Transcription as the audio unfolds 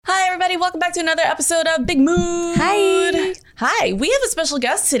everybody. Welcome back to another episode of Big Mood. Hi. We have a special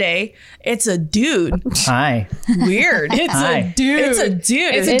guest today. It's a dude. Hi. Weird. It's a dude. It's a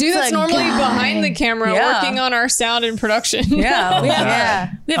dude. It's a dude that's normally guy. behind the camera working on our sound and production. Yeah. We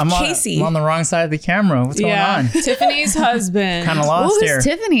have I'm Casey. I'm on the wrong side of the camera. What's going on? Tiffany's husband. Kind of lost Who's here.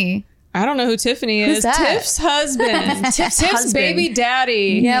 Tiffany? I don't know who Tiffany is. Who's that? Tiff's husband. Tiff's baby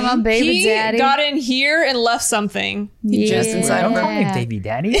daddy. Yeah, my baby daddy. He got in here and left something. Just inside Don't of call her. me baby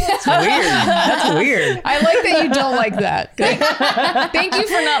daddy. That's weird. That's weird. I like that you don't like that. Good. Thank you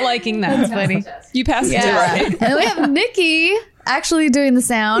for not liking that. That's funny. You passed it Yeah. right. And we have Nikki actually doing the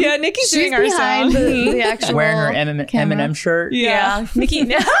sound. Yeah, Nikki's She's doing our behind sound. the actual Wearing her camera. M&M shirt. Yeah. Nikki.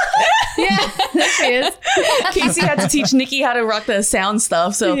 Yeah, there she is. Casey had to teach Nikki how to rock the sound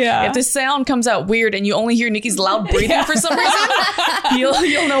stuff. So Yeah. if the sound comes out weird and you only hear Nikki's loud breathing for some reason, you'll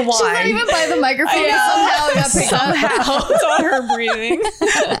know why. She's not even by the microphone. Somehow it got picked up. It's on her breathing.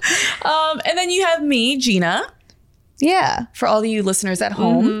 And then you have me, Gina, Yeah. for all of you listeners at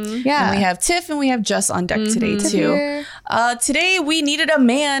home. Yeah. And we have Tiff and we have Jess on deck today too. here. Today we needed a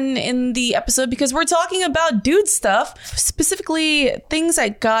man in the episode because we're talking about dude stuff, specifically things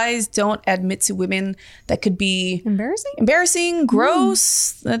that guys don't admit to women that could be embarrassing,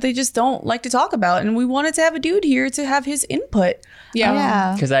 gross, that they just don't like to talk about. And we wanted to have a dude here to have his input.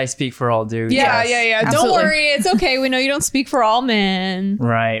 Yeah. Because I speak for all dudes. Yeah. Don't Absolutely. worry. It's okay. We know you don't speak for all men.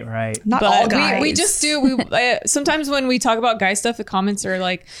 Right. Not But all guys. we just do. We sometimes when we talk about guy stuff, the comments are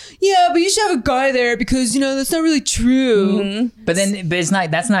like, "Yeah, but you should have a guy there because that's not really true." But it's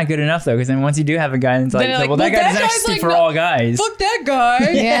not. That's not good enough though. Because then once you do have a guy, it's like, Then they're like, well, that well, guy that doesn't guy's actually speak like, for no, all guys. Fuck that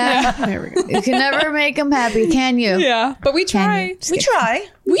guy. Yeah. There we go. You can never make them happy, can you? Yeah, but we Can try. you? We try.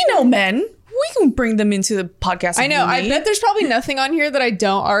 We know men. We can bring them into the podcast. I know. if we I need. bet there's probably nothing on here that I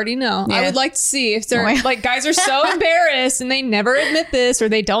don't already know. I Yeah. would like to see if they're Oh my- like guys are so embarrassed and they never admit this or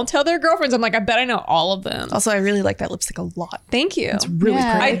they don't tell their girlfriends. I'm like, I bet I know all of them. Also, I really like that lipstick a lot. Thank you. It's really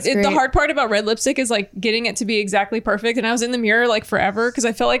Yeah. pretty. It's The great. hard part about red lipstick is like getting it to be exactly perfect. And I was in the mirror like forever because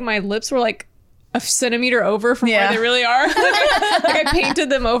I felt like my lips were like a centimeter over from Yeah. where they really are. like I painted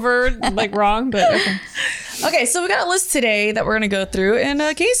them over like wrong, but okay. Okay, so we got a list today that we're gonna go through, and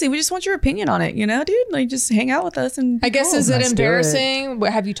Casey, we just want your opinion on it. Dude, like just hang out with us and. I guess is it Let's do embarrassing?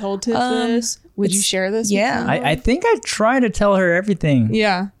 What have you told Tiff this? Would you share this? with yeah. them? I think I try to tell her everything.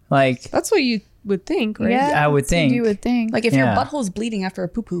 Yeah. Like That's what you would think, right? Yeah, I would that's what think. You would think. Like if your Yeah. butthole's bleeding after a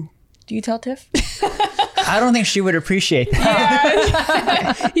poo poo, do you tell Tiff? I don't think she would appreciate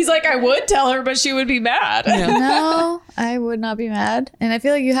that. He's like, I would tell her, but she would be mad. No, I would not be mad. And I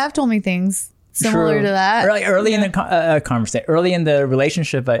feel like you have told me things similar True. to that. Early in the conversation, early in the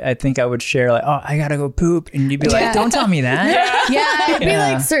relationship, I think I would share like, oh, I gotta go poop, and you'd be Yeah. like, don't tell me that. Yeah, it'd be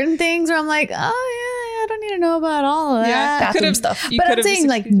Yeah. like certain things where I'm like, oh yeah, I don't need to know about all of that. Bathroom Could've- stuff. you But I'm could've saying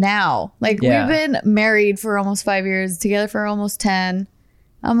like now, like Yeah. we've been married for almost 5 years, together for almost 10.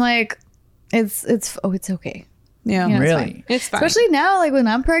 I'm like, it's okay. Yeah. You know, it's Really? fine. It's fine. Especially now, like when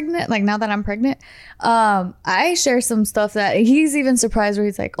I'm pregnant, like now that I'm pregnant, I share some stuff that he's even surprised where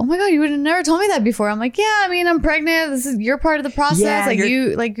he's like, oh my God, you would have never told me that before. I'm like, yeah, I mean, I'm pregnant. This is your part of the process. Yeah, like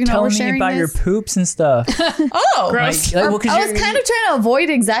you're we're Tell me sharing about your this. poops and stuff. Oh, Gross. Well, 'cause I was you're- kind of trying to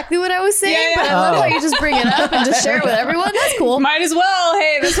avoid exactly what I was saying, Yeah, but yeah. I love Oh. how you just bring it up and just share it with everyone. That's cool. Might as well.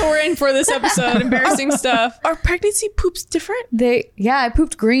 Hey, that's what we're in for this episode. Embarrassing stuff. Are pregnancy poops different? I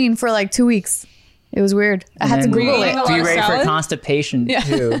pooped green for like 2 weeks. It was weird. I had to And Google Green it. a Be lot of ready for salad? constipation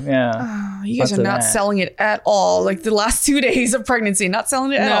too. Yeah. Oh, you guys Lots are of not that. selling it at all. Like the last 2 days of pregnancy, not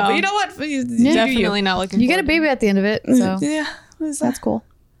selling it at No. all. But you know what? You Definitely not looking You get a forward baby at the end of it, so Yeah. What is that? that's cool.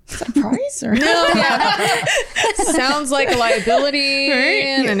 Prize or No, yeah. Sounds like a liability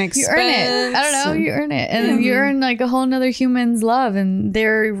and an You expense. earn it. I don't know. You earn it, and you earn like a whole nother human's love, and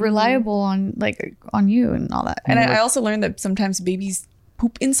they're reliable on you and all that. And I also learned that sometimes babies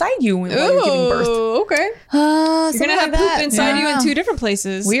poop inside you when you're giving birth. Ooh, okay. You're You're gonna have poop inside you in 2 different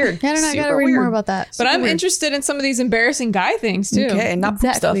places. Weird. Yeah, I don't know. I gotta Super read weird. more about that. But I'm interested in some of these embarrassing guy things too. Okay, and not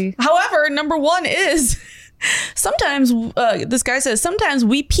Exactly. poop stuff. However, number one is sometimes this guy says sometimes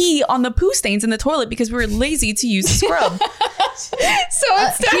we pee on the poo stains in the toilet because we're lazy to use a scrub. So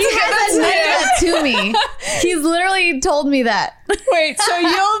it's He has admitted that to me. He's literally told me that. Wait, so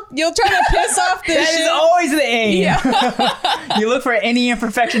you'll try to piss off this That is shit? always the aim. You look for any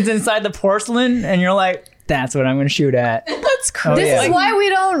imperfections inside the porcelain, and you're like, "That's what I'm going to shoot at." That's crazy. This is why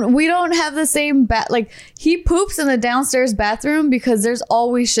we don't have the same like he poops in the downstairs bathroom because there's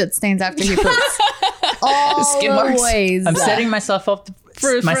always shit stains after he poops. Skid marks. Always. I'm setting myself up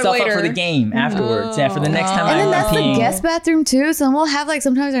myself up for later. the game afterwards. Yeah, for the next time And then I'm that's the peeing. guest bathroom too. So we'll have like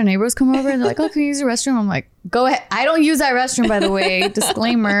sometimes our neighbors come over and they're like, "Oh, can you use the restroom?" I'm like, "Go ahead." I don't use that restroom, by the way.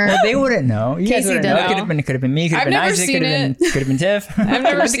 Disclaimer. They wouldn't know. You guys Casey wouldn't know. doesn't It could have been me. Could have I've been never Isaac. seen Could have been Tiff. I've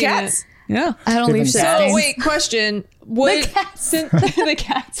never the seen cats. it. Yeah. I don't leave shit Different stains. Oh wait, question. Would the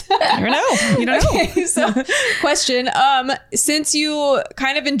cats? You never know. You don't know. Okay, so question. Since you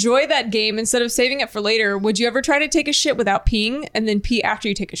kind of enjoy that game, instead of saving it for later, would you ever try to take a shit without peeing and then pee after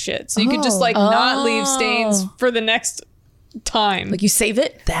you take a shit? So you could just like not leave stains for the next time. Like you save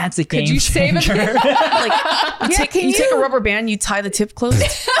it. That's a game Could you save it? changer. Like you take a rubber band, you tie the tip closed.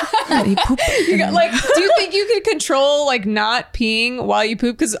 You poop. You got, like, do you think you could control like not peeing while you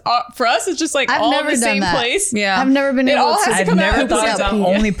poop? Because for us, it's just like I've all never in the done same that. place. Yeah. I've never been It able all to. has to I've come never out thought without about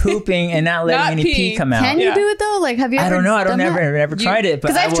peeing. only pooping and not letting Not any pee peeing. come out. Can you Yeah. do it though? Like, have you ever? I don't know. I don't done that? never tried it, but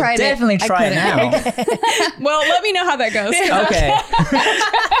 'Cause I I've will tried it. definitely I try it couldn't. now. Well, let me know how that goes. Okay.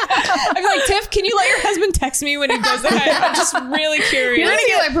 I'm like, Tiff, can you let your husband text me when he does that? I'm just really You curious. don't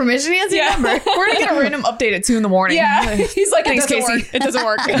get my permission. He has your Yeah. number. We're gonna get a random update at 2 a.m. Yeah, he's like, Thanks, it doesn't Casey. work. It doesn't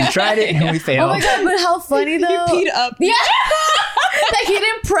work. We tried it and we failed. Oh my god! But how funny though. Peed up. Yeah. Like he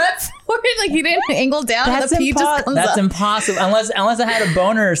didn't prep for it. Like he didn't angle down. And That's, the pee just comes that's up. impossible. Unless I had a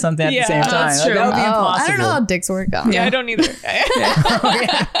boner or something at Yeah, the same time. that's Like, true. that would be Oh, impossible. I don't know how dicks work. Yeah, I don't either.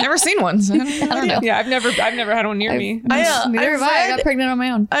 Never seen one. So I don't know. Yeah, I've never had one near me. I Neither have I. I got pregnant on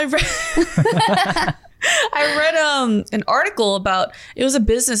my own. I read I read an article about it was a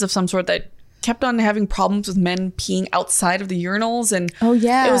business of some sort that kept on having problems with men peeing outside of the urinals, and Oh,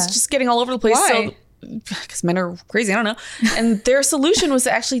 yeah. it was just getting all over the place. Why? So because men are crazy, I don't know. And their solution was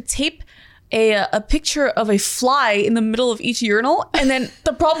to actually tape a picture of a fly in the middle of each urinal, and then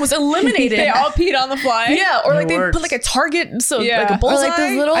the problem was eliminated. They all peed on the fly. yeah, or like they works. put like a target, so Yeah. like a Or bullseye. Or like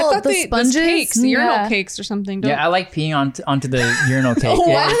those little I thought the those sponges. cakes, urinal Yeah. cakes or something. Yeah, I like peeing onto the urinal cake. Why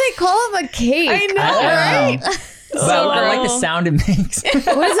Yeah. do they call them a cake? I know, I don't know. But I like the gross. sound it makes. What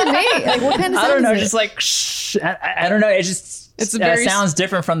does it make? Like what kind of I sound don't know, is it? just like shh. I don't know. It just It's very sounds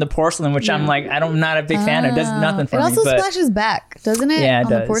different from the porcelain, which I'm like, I'm not a big fan of. It does nothing for It me. also But splashes back, doesn't it? Yeah, it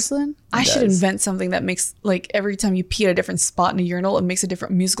on the does. porcelain. I should does. invent something that makes like every time you pee at a different spot in a urinal, it makes a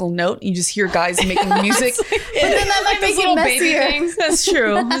different musical note. You just hear guys making music. But then that might make it little baby messier. things. That's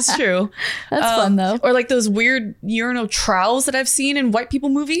true. That's true. That's fun though. Or like those weird urinal trowels that I've seen in white people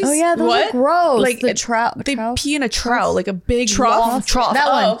movies. Oh yeah, those What? are gross. Like the trout. They pee in a trowel, like a big Trough? long trough. That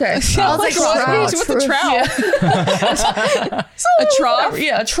Oh, one. okay. I was Like, like, what's with the trowel? A trough?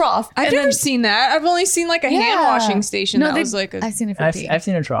 Yeah, a trough. I've And never then- seen that. I've only seen like a hand washing station that was like a. I've seen it for I've, pee. I've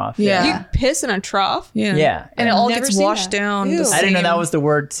seen a trough. Yeah. You piss in a trough? Yeah. Yeah. And it all Never gets seen washed that. down. Ew. the I didn't know same- that was the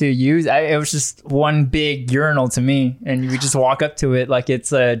word to use. It was just one big urinal to me, and we just walk up to it like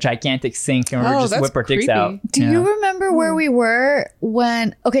it's a gigantic sink, and we Oh, just that's whip our dicks creepy. out. Do Yeah. you remember where we were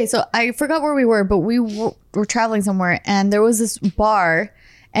when? Okay, so I forgot where we were, but we were traveling somewhere, and there was this bar,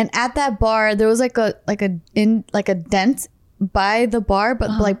 and at that bar there was like a dent by the bar,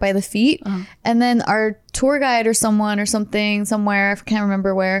 but like by the feet, and then our tour guide or someone or something somewhere, I can't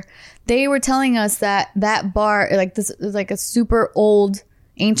remember where, they were telling us that bar, like this is like a super old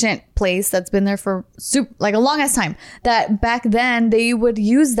ancient place that's been there for like a long ass time, that back then they would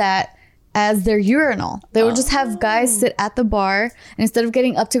use that as their urinal. They would just have guys sit at the bar, and instead of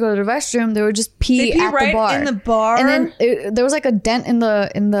getting up to go to the restroom, they would just pee, They pee at right the bar. in the bar? And then there was like a dent in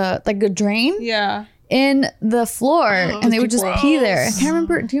the like a drain Yeah. in the floor, and they would just pee there. I gross. can't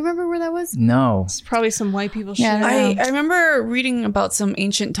remember. Do you remember where that was? No. It's probably some white people Yeah, shit. I I remember reading about some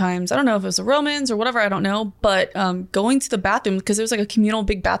ancient times. I don't know if it was the Romans or whatever. I don't know. But going to the bathroom, because it was like a communal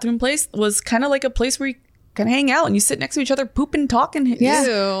big bathroom place, was kind of like a place where you kind of hang out and you sit next to each other, poop and talk and Yeah.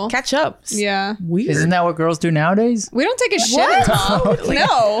 Ew. catch up. It's Yeah. weird. Isn't that what girls do nowadays? We don't take a shit and talk.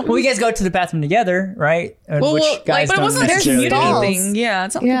 No. Well, you guys go to the bathroom together, right? Well, Which like, guys but it don't wasn't like a necessarily community do. stalls. thing. Yeah,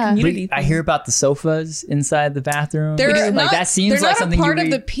 it's not Yeah. like a community I thing. hear about the sofas inside the bathroom. They're Like, not, that seems they're like not something a part you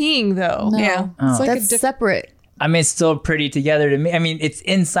of the read. peeing though. No. Yeah. It's like That's a different. separate. I mean, it's still pretty together to me. I mean, it's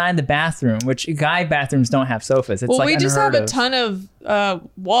inside the bathroom, which guy bathrooms don't have sofas. It's Well, like we just have unheard a of. ton of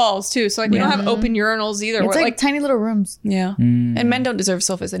walls too, so like we don't have open urinals either. It's We're like, tiny little rooms. Yeah. Mm. And men don't deserve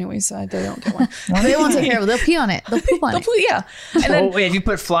sofas anyways, so they don't get one. They won't take care of it. They'll pee on it. They'll poop on it. Yeah. And then Oh, wait, if you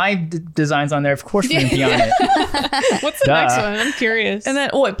put fly designs on there, of course we're going to be on it. what's the Duh. next one? I'm curious. And then,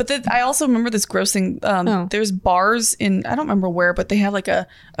 but I also remember this gross thing. Oh. There's bars in, I don't remember where, but they have like a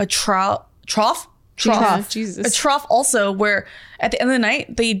trough trough. Jesus. A trough also where at the end of the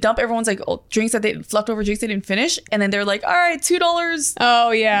night they dump everyone's like drinks that leftover drinks they didn't finish, and then they're like, all right, $2. Oh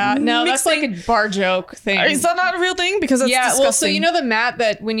yeah, no, that's like Mixing- a bar joke thing. Is that not a real thing? Because that's disgusting. Well, so you know the mat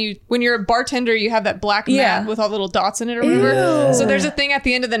that when you're a bartender, you have that black mat with all the little dots in it or whatever. Ew. So there's a thing at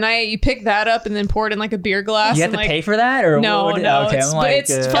the end of the night, you pick that up and then pour it in like a beer glass. You have and, to like, pay for that, or No, what? no, Okay, it's, I'm like,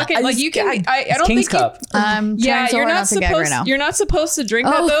 it's fucking like you can. I don't King's think Cup. I'm trying so you're hard not not to gag supposed. right now. You're not supposed to drink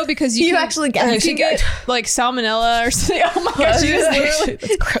that though because you You can, actually gagged. you can get like salmonella or something. Oh my gosh,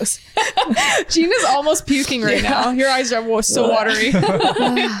 That's gross. Gina's almost puking right now. Your eyes are so watery.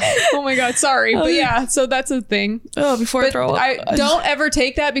 Oh my god, sorry, but yeah. So that's a thing. Oh, before I But throw up. I don't ever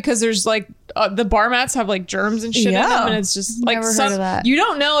take that because there's like the bar mats have like germs and shit in Yeah. them, and it's just like Never heard of that. you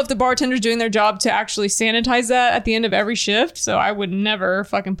don't know if the bartender's doing their job to actually sanitize that at the end of every shift. So I would never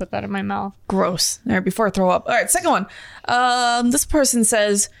fucking put that in my mouth. Gross. All right, before I throw up. All right, second one. This person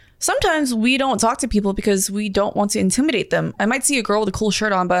says, sometimes we don't talk to people because we don't want to intimidate them. I might see a girl with a cool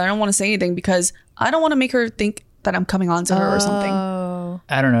shirt on, but I don't want to say anything because I don't want to make her think that I'm coming on to her or something.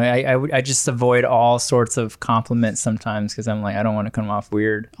 I don't know. I just avoid all sorts of compliments sometimes because I'm like, I don't want to come off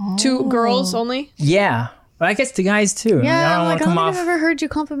weird. To girls only. Yeah. But I guess to guys too. Yeah, I don't I'm want like, to I come don't off think I've ever heard you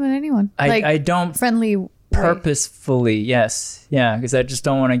compliment anyone. I don't friendly way. purposefully. Yes. Yeah. Because I just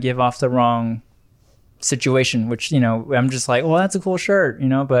don't want to give off the wrong situation, which, I'm just like, well, that's a cool shirt,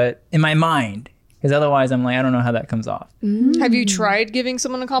 but in my mind, because otherwise I'm like, I don't know how that comes off. Have you tried giving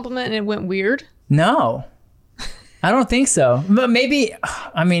someone a compliment and it went weird? No, I don't think so. But maybe,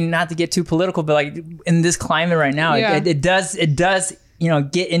 I mean, not to get too political, but like in this climate right now, Yeah. it does,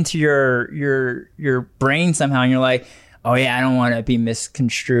 get into your brain somehow. And you're like, oh yeah, I don't want to be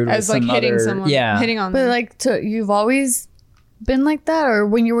misconstrued As with like some hitting other, someone, yeah. hitting on But them. like, you've always been like that, or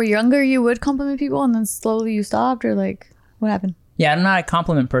when you were younger, you would compliment people, and then slowly you stopped, or like, what happened? Yeah, I'm not a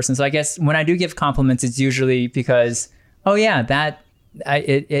compliment person. So I guess when I do give compliments, it's usually because, oh yeah,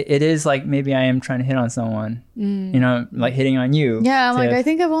 it is like maybe I am trying to hit on someone, like hitting on you. Yeah, I'm like, Tiff. I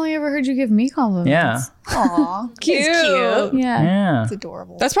think I've only ever heard you give me compliments. Yeah. Aw, Cute. It's cute. Yeah. Yeah. It's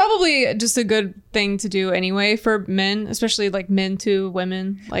adorable. That's probably just a good thing to do anyway for men, especially like men to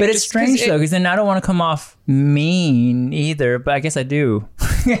women. Like, But it's just 'cause strange though, because then I don't want to come off mean either, but I guess I do.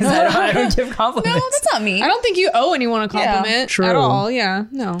 'Cause I don't give compliments. No, that's not me. I don't think you owe anyone a compliment True. at all. Yeah,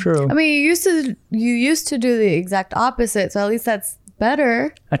 no. True. I mean, you used to do the exact opposite, so at least that's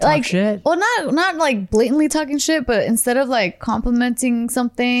better. I talk shit. Well, not like blatantly talking shit, but instead of like complimenting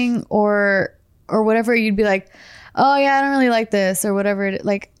something or whatever, you'd be like, oh yeah, I don't really like this or whatever.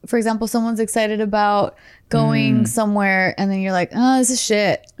 Like, for example, someone's excited about going somewhere, and then you're like, oh, this is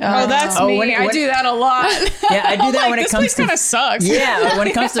shit. Oh, that's Oh, me. when- I when- do that a lot. Yeah, I do that when it this comes place to kind of sucks. Yeah, when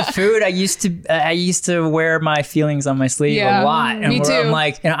it comes to food, I used to wear my feelings on my sleeve Yeah, a lot. And me where too. I'm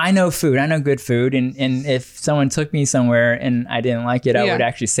like, I know food, I know good food, and if someone took me somewhere and I didn't like it, I Yeah. would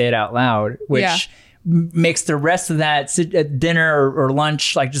actually say it out loud, which Yeah. makes the rest of that dinner or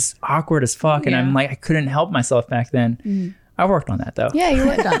lunch like just awkward as fuck. And Yeah. I'm like, I couldn't help myself back then. I worked on that though. Yeah, you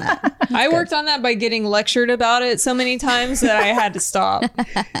worked on that. I worked on that by getting lectured about it so many times that I had to stop.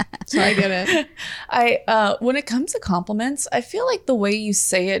 So I get it. When it comes to compliments, I feel like the way you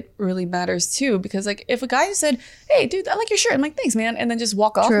say it really matters too. Because like if a guy said, "Hey, dude, I like your shirt," I'm like, "Thanks, man," and then just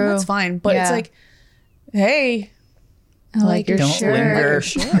walk off, True. and that's fine. But it's Yeah. like, "Hey, I like your Don't shirt. linger.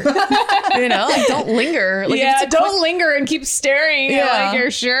 like don't linger." Like, if Yeah, it's a don't linger and keep staring Yeah. at like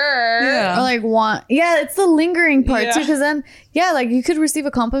your shirt. Yeah. Or like it's the lingering part Yeah. too, because then like you could receive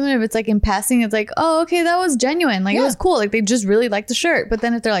a compliment if it's like in passing, it's like, oh okay, that was genuine, like it was cool, like they just really liked the shirt. But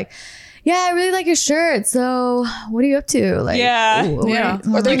then if they're like, yeah, I really like your shirt, so what are you up to? Like, Yeah. ooh, Yeah. what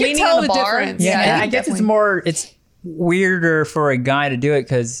are Or they're You can leaning tell on the the bar. difference. Yeah, Yeah, I guess definitely. it's weirder for a guy to do it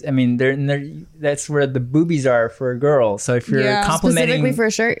because I mean that's where the boobies are for a girl. So if you're Yeah. complimenting specifically for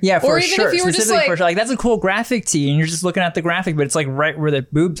a shirt. yeah, for Or a even if shirt, you were just specifically for a like- shirt, like that's a cool graphic tee, and you're just looking at the graphic, but it's like right where the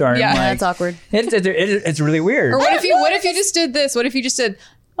boobs are. Yeah. and Yeah, like, that's awkward. It's really weird. Or what if you just did this? What if you just said,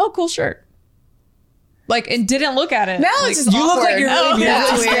 "Oh, cool shirt," like and didn't look at it? Now Like, it's just You look like awkward. you're Oh, really,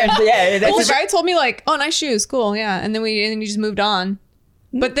 yeah. really scared. Yeah, Well, that's the guy told me like, "Oh, nice shoes, cool, yeah," and then you just moved on.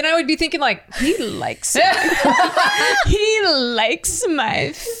 But then I would be thinking like, he likes he likes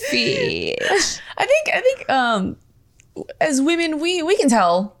my feet. I think as women, we can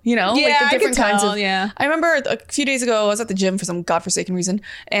tell, you know, Yeah, like the I different can kinds tell, of. yeah. I remember a few days ago, I was at the gym for some godforsaken reason,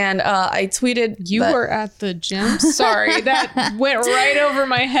 and I tweeted. You that- were at the gym? Sorry, that went right over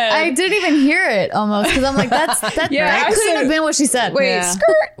my head. I didn't even hear it almost because I'm like, that Yeah, I couldn't said- have been what she said. Wait, Yeah.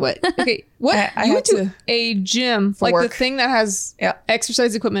 skirt? What? Okay, what? I You had went to to- a gym, like work. the thing that has Yeah.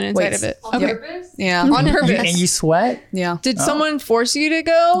 exercise equipment inside Weights. of it. On Okay, Yeah, on purpose. And you sweat? yeah. Did someone force you to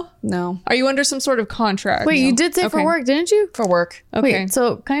go? No, Are you under some sort of contract? Wait, you did say for Okay. work, didn't you? for work. Okay. Wait,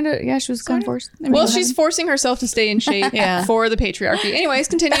 so kind of, yeah, she was kind of forced. I mean, Well, what she's forcing herself to stay in shape Yeah. for the patriarchy. Anyways,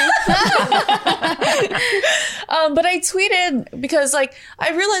 continue. But I tweeted because like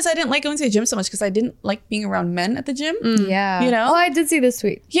I realized I didn't like going to the gym so much because I didn't like being around men at the gym. Yeah. You know? Oh, I did see this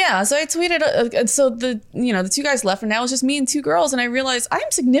tweet. Yeah, so I tweeted. And so the two guys left, and now it's just me and two girls. And I realized I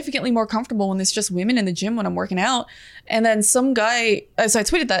am significantly more comfortable when it's just women in the gym when I'm working out. And then some guy, so I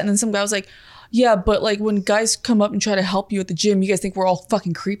tweeted that, and then some guy was like, "Yeah, but like when guys come up and try to help you at the gym, you guys think we're all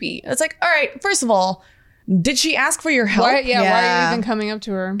fucking creepy." It's like, all right, first of all, did she ask for your help? Why are Yeah. you even coming up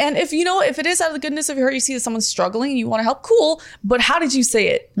to her? And if if it is out of the goodness of your heart, you see that someone's struggling and you want to help, cool. But how did you say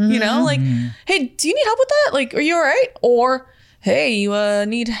it? You know, like, hey, do you need help with that? Like, are you all right? Or, hey, you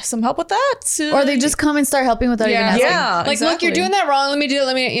need some help with that? Or they just come and start helping without even asking. Yeah, Like, look, exactly. you're doing that wrong. Let me do it.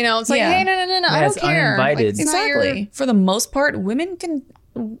 Let me, it's like, Yeah. hey, no, I Yeah, don't it's care. Like, uninvited. it's not your- Exactly. For the most part,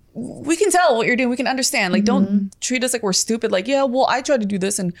 we can tell what you're doing. We can understand. Like, don't treat us like we're stupid. Like, yeah, well, I tried to do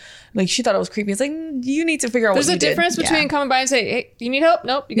this and like she thought it was creepy. It's like, you need to figure out There's what a you did. difference between coming by and say, hey, you need help?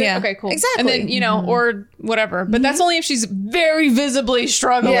 Nope. You good? Yeah. Okay, cool. Exactly. And then, or whatever. But that's only if she's very visibly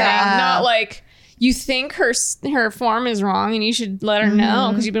struggling. Yeah. Not like you think her form is wrong and you should let her know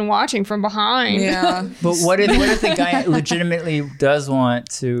because you've been watching from behind. Yeah. But what if the guy legitimately does want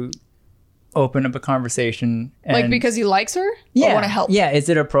to open up a conversation? And, Like because he likes her? yeah, wanna help. Yeah, is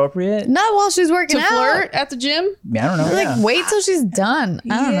it appropriate? Not while she's working To out. flirt at the gym? I don't know. Like, yeah. wait till she's done.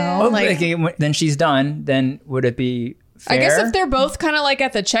 I don't know. Oh, Like, okay, then she's done. Then would it be fair? I guess if they're both kind of like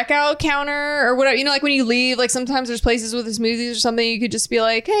at the checkout counter or whatever, like when you leave, like sometimes there's places with the smoothies or something, you could just be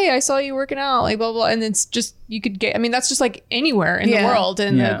like, hey, I saw you working out, like blah, blah. And it's just, you could get, that's just like anywhere in the Yeah. world,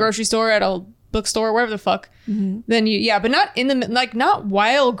 in Yeah. the grocery store, at a bookstore, wherever the fuck. Then but not in the, like not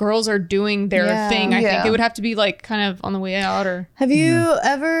while girls are doing their Yeah. thing. I think Yeah. it would have to be like kind of on the way out or. have you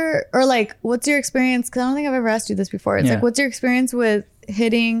ever, or like, what's your experience? Because I don't think I've ever asked you this before. It's Yeah. like, what's your experience with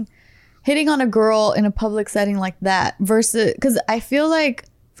hitting on a girl in a public setting like that versus, because I feel like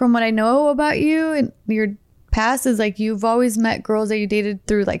from what I know about you and your past is like you've always met girls that you dated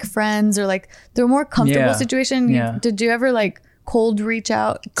through like friends or like they're more comfortable Yeah. situation. Yeah. Did you ever like cold reach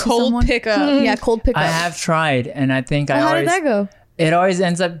out to Cold someone? pickup. Yeah, cold pickup. I have tried, and I think How did that go? It always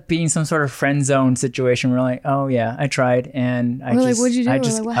ends up being some sort of friend zone situation where like, oh yeah, I tried, and I Or, like, just, what'd you do? I Or,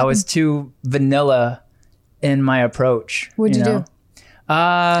 just, like, what I was too vanilla in my approach. What'd you know? do?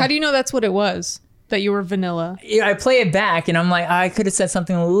 How do you know that's what it was? That you were vanilla? Yeah, I play it back, and I'm like, I could have said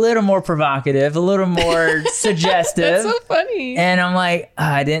something a little more provocative, a little more suggestive. That's so funny. And I'm like,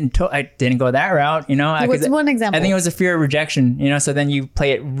 I didn't go that route, What's one example? I think it was a fear of rejection, so then you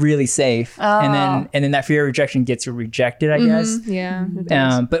play it really safe, and then that fear of rejection gets rejected, I guess. Yeah. it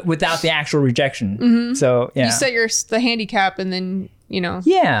does. But without the actual rejection. So yeah, You set the handicap and then,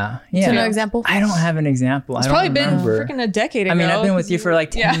 yeah. So no example? I don't have an example. I don't probably remember. been freaking a decade ago. I mean, I've been with you for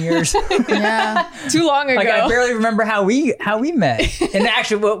like 10 years. Yeah. too long ago. Like I barely remember how we met. And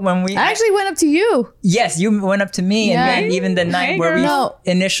actually, when we I actually went up to you. yes, you went up to me, Yeah. and then even the night Hey, where we girl.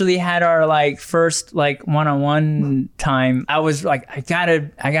 initially had our like first like one-on-one time, I was like, I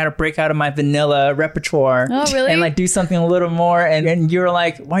gotta break out of my vanilla repertoire. Oh, really? And like do something a little more. And you were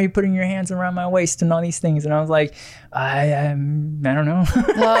like, why are you putting your hands around my waist and all these things? And I was like, I don't know.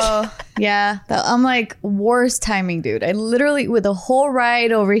 Oh, yeah. I'm like, worst timing, dude. I literally, with the whole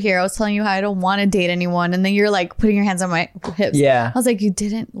ride over here, I was telling you how I don't want to date anyone. And then you're like putting your hands on my hips. Yeah. I was like, you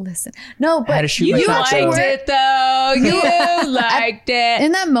didn't listen. No, I had to but shoot you myself actually down. liked were, it though. You liked it.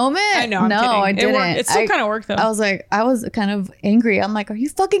 in that moment. I know. I'm no, kidding. I didn't. It worked. It still kind of worked though. I was like, I was kind of angry. I'm like, are you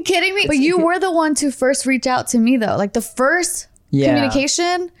fucking kidding me? But you were the one to first reach out to me though. Like the first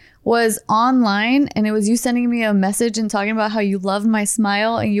communication was online, and it was you sending me a message and talking about how you loved my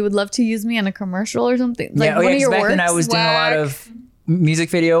smile and you would love to use me in a commercial or something. Like one of your back works. then I was doing a lot Whack. of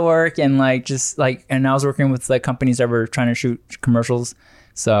music video work and like just like, and I was working with like companies that were trying to shoot commercials.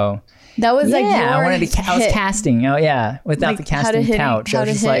 So That was like yeah, your I wanted to. I was hit. casting. Oh yeah, without Like, the how to casting hit it, couch, I how was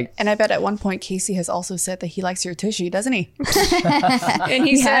to just hit. like, And I bet at one point Casey has also said that he likes your tushy, doesn't he? and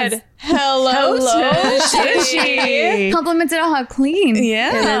he said, "Hello, tushy." Complimented on how clean it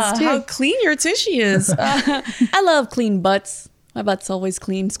is too. how clean your tushy is. I love clean butts. My butt's always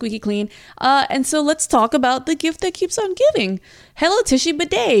clean, squeaky clean. And so let's talk about the gift that keeps on giving. Hello Tushy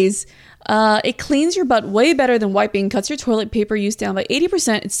Bidets. It cleans your butt way better than wiping, cuts your toilet paper use down by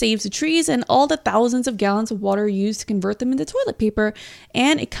 80%. It saves the trees and all the thousands of gallons of water used to convert them into toilet paper.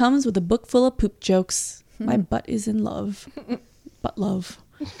 And it comes with a book full of poop jokes. My butt is in love. Butt love.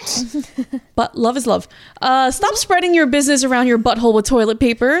 But love is love. Stop spreading your business around your butthole with toilet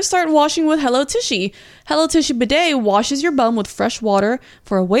paper. Start washing with Hello Tushy. Hello Tushy Bidet washes your bum with fresh water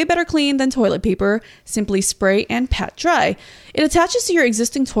for a way better clean than toilet paper. Simply spray and pat dry. It attaches to your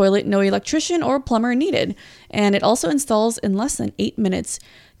existing toilet, no electrician or plumber needed. And it also installs in less than 8 minutes.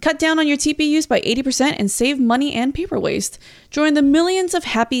 Cut down on your TP use by 80% and save money and paper waste. Join the millions of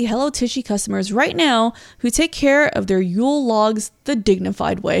happy Hello Tushy customers right now who take care of their Yule logs the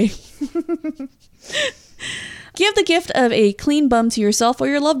dignified way. Give the gift of a clean bum to yourself or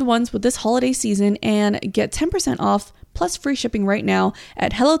your loved ones with this holiday season and get 10% off plus free shipping right now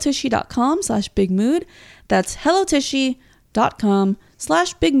at hellotushy.com/bigmood. That's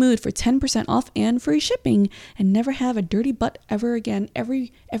hellotushy.com/bigmood for 10% off and free shipping. And never have a dirty butt ever again.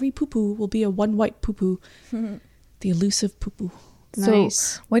 Every poo-poo will be a one white poo-poo. The elusive poo-poo. Nice.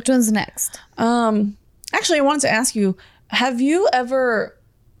 So which one's next? Actually, I wanted to ask you, have you ever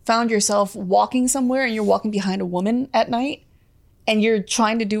found yourself walking somewhere and you're walking behind a woman at night and you're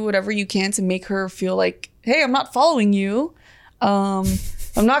trying to do whatever you can to make her feel like, hey, I'm not following you. I'm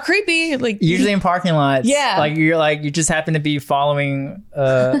not creepy. Like usually in parking lots. Yeah. You just happen to be following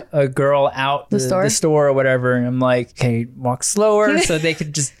a girl out the store or whatever. And I'm like, okay, walk slower so they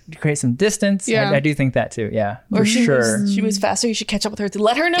could just create some distance. Yeah. I do think that too. Yeah. Or she moves faster. You should catch up with her to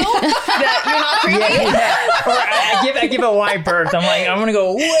let her know that you're not creepy. Yeah. Or I give a wide berth. I'm like, I'm going to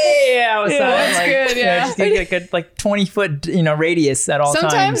go way outside. Yeah, that's like, good. Yeah. Just need like a 20-foot, radius at all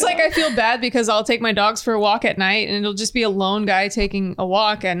times. Sometimes like I feel bad because I'll take my dogs for a walk at night and it'll just be a lone guy taking a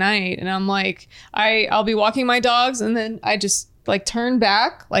walk at night, and I'm like, I'll be walking my dogs and then I just like turn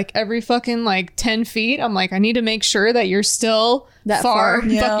back like every fucking like 10 feet. I'm like, I need to make sure that you're still that far.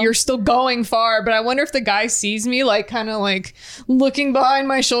 Yeah. You're still going far. But I wonder if the guy sees me like kind of like looking behind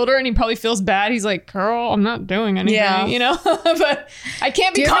my shoulder and he probably feels bad. He's like, girl, I'm not doing anything, you know? But I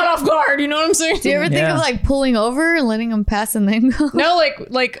can't be caught off guard. You know what I'm saying? Do you ever think of like pulling over and letting him pass and then go? No,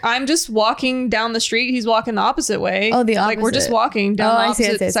 like I'm just walking down the street. He's walking the opposite way. Oh, the Like we're just opposite. walking down the I see,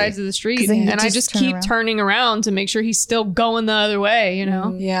 opposite sides of the street. And I just keep turning around to make sure he's still going the other way, you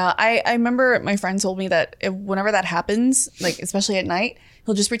know? Yeah, I remember my friend told me that whenever that happens, like especially at night,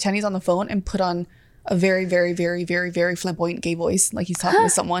 he'll just pretend he's on the phone and put on a very, very, very, very, very flamboyant gay voice, like he's talking to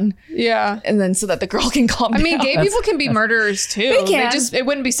someone. Yeah. And then so that the girl can calm down. I mean, gay people can be murderers too. They can. It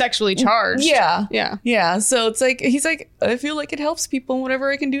wouldn't be sexually charged. Yeah. Yeah. Yeah. So it's like, he's like, I feel like it helps people and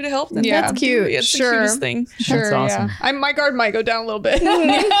whatever I can do to help them. Yeah. That's cute. It's Sure. the cutest thing. Sure. That's awesome. Yeah. My guard might go down a little bit.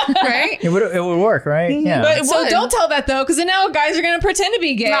 Right? It would work, right? Yeah. But So don't tell that though, because then now guys are going to pretend to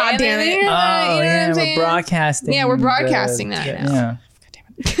be gay. Nah, and damn then- it. you know what I'm we're saying? broadcasting. Yeah, we're broadcasting that now. Yeah.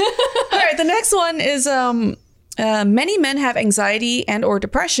 All right. The next one is, many men have anxiety and or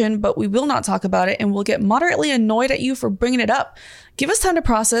depression, but we will not talk about it and we'll get moderately annoyed at you for bringing it up. Give us time to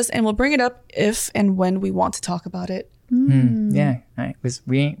process and we'll bring it up if and when we want to talk about it. Yeah. Because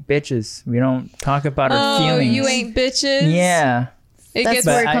we ain't bitches. We don't talk about our feelings. You ain't bitches. Yeah, It That's gets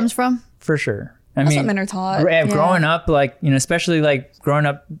where it I- comes from. for sure. That's what men are taught. Growing up, like, especially like growing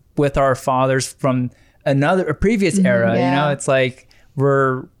up with our fathers from a previous era, yeah. it's like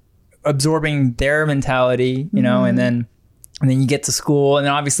we're absorbing their mentality, and then you get to school and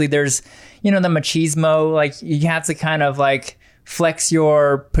then obviously there's, the machismo, like you have to kind of like flex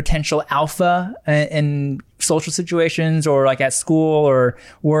your potential alpha in social situations or like at school or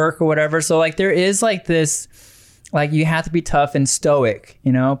work or whatever. So like there is like this, like you have to be tough and stoic,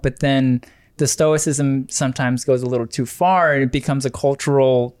 but then the stoicism sometimes goes a little too far and it becomes a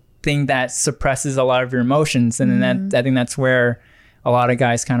cultural thing that suppresses a lot of your emotions. And then I think that's where a lot of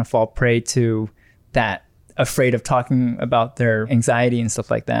guys kind of fall prey to that, afraid of talking about their anxiety and stuff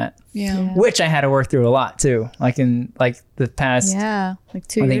like that. Yeah. Which I had to work through a lot too. Like in like the past, like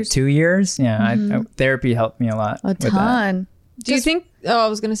 2 I years. think 2 years. Yeah. Therapy helped me a lot. A with that. ton. Do you think I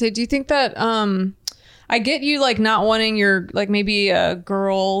was gonna say, do you think that I get you like not wanting your like maybe a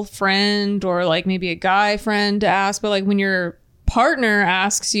girlfriend or like maybe a guy friend to ask, but like when your partner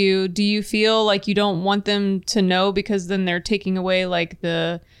asks you, do you feel like you don't want them to know because then they're taking away like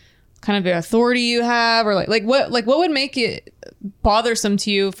the kind of the authority you have, or like what would make it bothersome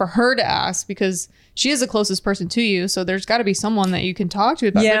to you for her to ask, because she is the closest person to you, so there's got to be someone that you can talk to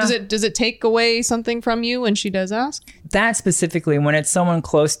about. Yeah. But does it take away something from you when she does ask? That specifically, when it's someone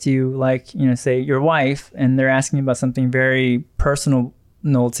close to you, like, you know, say your wife, and they're asking about something very personal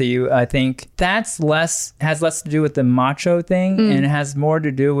to you, I think has less to do with the macho thing, and it has more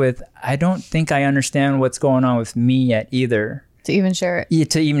to do with, I don't think I understand what's going on with me yet either. To even share it. Yeah,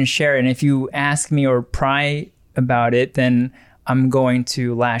 to even share it. And if you ask me or pry about it, then I'm going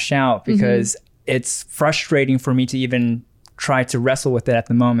to lash out, because it's frustrating for me to even try to wrestle with it at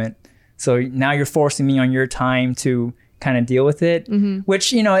the moment. So now you're forcing me on your time to kind of deal with it,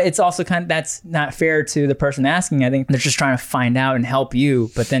 which, you know, it's also that's not fair to the person asking. I think they're just trying to find out and help you.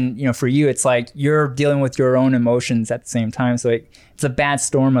 But then, you know, for you, it's like you're dealing with your own emotions at the same time. So it's a bad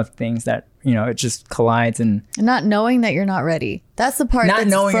storm of things that, you know, it just collides. And not knowing that you're not ready. That's the part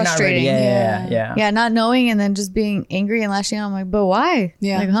that's frustrating. Yeah, not knowing, and then just being angry and lashing out. I'm like, but why?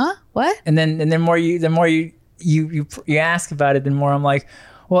 Yeah. Like, huh? What? And then the more you ask about it, the more I'm like,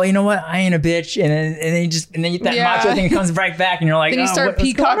 well, you know what? I ain't a bitch. And then that macho thing comes right back, and you're like, then you start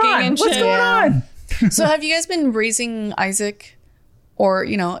peacocking and shit. What's going on? So have you guys been raising Isaac, or,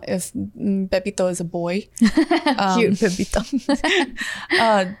 you know, if Pepito is a boy? Cute Pepito.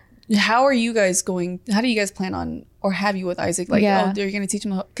 How do you guys plan on, or have you with Isaac? Like, you're going to teach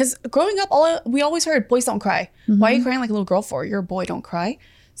him? Because growing up, we always heard boys don't cry. Why are you crying like a little girl for? You're a boy, don't cry.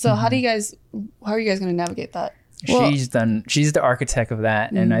 So how are you guys going to navigate that? Well, she's the architect of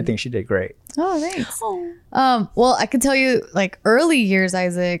that, and I think she did great. Oh, thanks. Well, I can tell you, like, early years,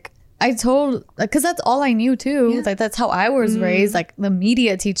 Isaac, because that's all I knew too. Yeah. Like, that's how I was raised. Like, the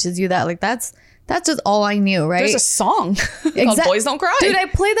media teaches you that. Like, that's just all I knew, right? There's a song called Boys Don't Cry. Dude, I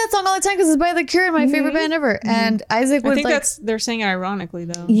play that song all the time because it's by The Cure, my favorite band ever. And Isaac was, I think they're saying it ironically,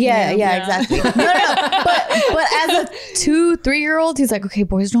 though. Yeah, exactly. no. But as a 2-3-year-old, he's like, okay,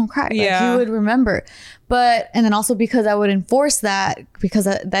 boys don't cry. Like, he would remember. And then also because I would enforce that, because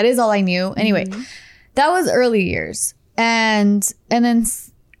that is all I knew. Anyway, that was early years. And then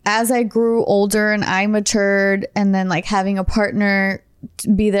as I grew older and I matured, and then like having a partner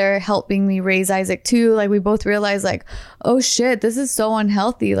be there helping me raise Isaac too, like we both realized, like, oh shit, this is so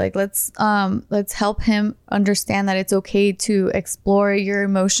unhealthy. Like, let's help him understand that it's okay to explore your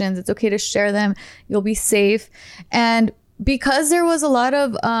emotions. It's okay to share them. You'll be safe. And because there was a lot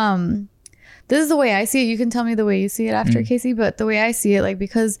of this is the way I see it. You can tell me the way you see it after, Casey, but the way I see it, like,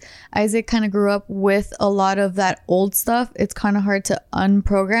 because Isaac kind of grew up with a lot of that old stuff, it's kind of hard to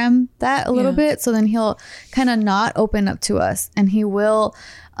unprogram that a little bit. So then he'll kind of not open up to us, and he will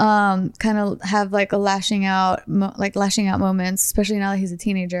kind of have like a lashing out moments, especially now that he's a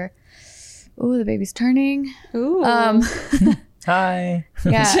teenager. Oh, the baby's turning. Ooh. Hi.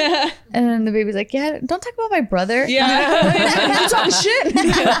 Yeah. And then the baby's like, yeah, don't talk about my brother. Yeah. You're talking shit.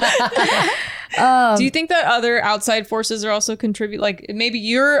 Do you think that other outside forces are also contribute? Like, maybe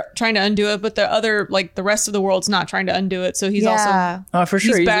you're trying to undo it, but the rest of the world's not trying to undo it. So he's also for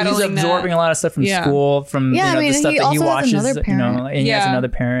sure. He's absorbing a lot of stuff from school, from the stuff that he watches. And he has another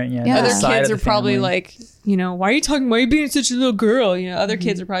parent. Other kids are probably like, why are you being such a little girl? Other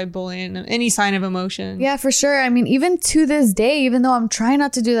kids are probably bullying any sign of emotion. Yeah, for sure. I mean, even to this day, even though I'm trying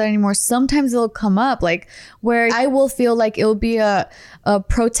not to do that anymore, sometimes it'll come up, like, where I will feel like it'll be a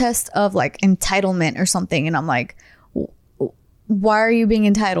protest of like entitlement or something, and I'm like, why are you being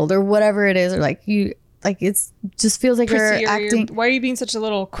entitled, or whatever it is, or like it's just feels like you're acting. Why are you being such a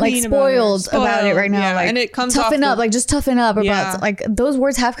little queen, like spoiled about it right now? Yeah. Like, and it comes toughen up, like just toughen up about like those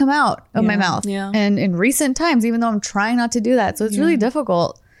words have come out of my mouth, and in recent times, even though I'm trying not to do that, so it's really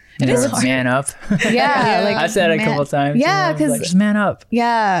difficult. It is man up. Yeah, like I said it a couple times. Yeah, because just man up.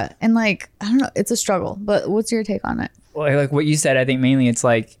 Yeah, and like, I don't know, it's a struggle. But what's your take on it? Well, like what you said, I think mainly it's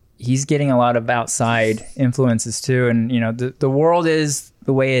like he's getting a lot of outside influences too, and the world is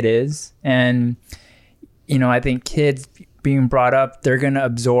the way it is, and I think kids being brought up, they're gonna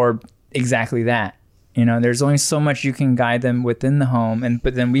absorb exactly that. There's only so much you can guide them within the home,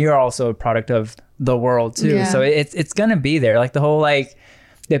 but then we are also a product of the world too. Yeah. So it's gonna be there, like the whole like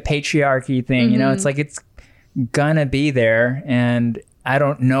the patriarchy thing. It's like it's gonna be there, and I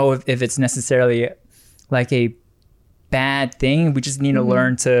don't know if it's necessarily like a bad thing. We just need to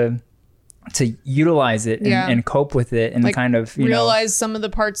learn to utilize it and cope with it, and like, kind of realize some of the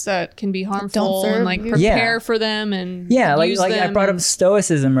parts that can be harmful, and like prepare for them, and like I brought up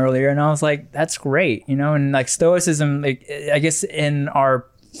stoicism earlier, and I was like, that's great, and like stoicism, like I guess in our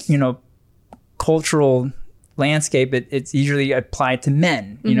cultural landscape, it's usually applied to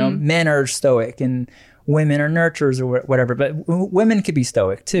men. Men are stoic, and women are nurturers or whatever, but women could be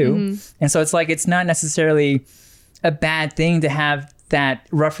stoic too. And so it's like, it's not necessarily a bad thing to have that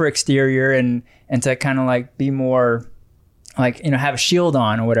rougher exterior and to kind of like be more like, have a shield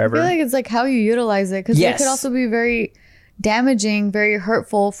on or whatever. I feel like it's like how you utilize it, because it could also be very damaging, very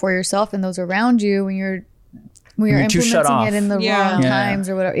hurtful for yourself and those around you when you're implementing it in the wrong times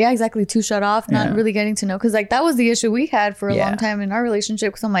or whatever. Yeah, exactly. Too shut off, not really getting to know. Because like that was the issue we had for a long time in our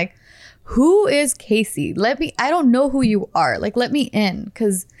relationship. Because I'm like, who is Casey? I don't know who you are. Like, let me in.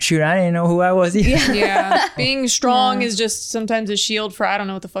 Because shoot, I didn't know who I was either. Yeah. Being strong is just sometimes a shield for I don't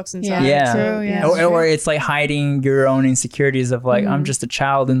know what the fuck's inside. Yeah. True, yeah. Or it's like hiding your own insecurities of like, I'm just a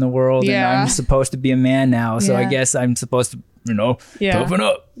child in the world and I'm supposed to be a man now. So I guess I'm supposed to, toughen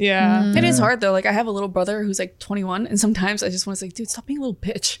up. Yeah. It is hard though. Like I have a little brother who's like 21 and sometimes I just want to say, dude, stop being a little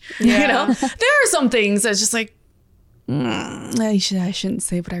bitch. Yeah. There are some things that's just like, I shouldn't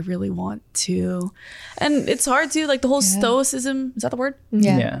say, but I really want to. And it's hard to like the whole stoicism. Is that the word?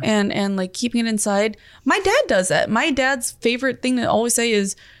 yeah. And like keeping it inside. My dad does that. My dad's favorite thing to always say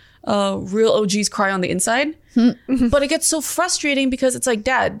is real OGs cry on the inside. But it gets so frustrating because it's like,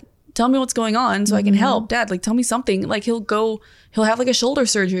 Dad, tell me what's going on so I can help. Dad, like tell me something. Like he'll have like a shoulder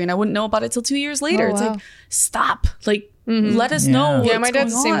surgery and I wouldn't know about it till 2 years later. It's like, stop. Like let us know what's Yeah, my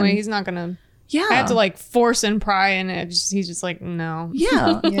dad's the going same on. way. He's not gonna. Yeah. I had to like force and pry, and he's just like, no.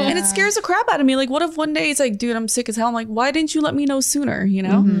 Yeah. And it scares the crap out of me. Like, what if one day it's like, dude, I'm sick as hell. I'm like, why didn't you let me know sooner?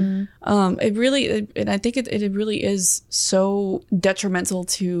 It really, and I think it really is so detrimental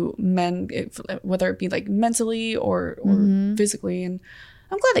to men, whether it be like mentally or physically. And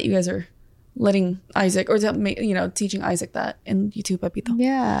I'm glad that you guys are letting Isaac, or teaching Isaac that in YouTube, Pepito.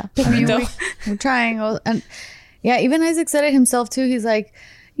 Yeah. We're trying. And yeah, even Isaac said it himself too. He's like,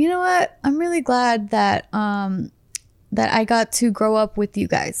 you know what? I'm really glad that that I got to grow up with you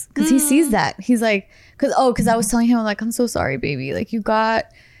guys, because he sees that. He's like, because I was telling him, like, I'm so sorry, baby. Like, you got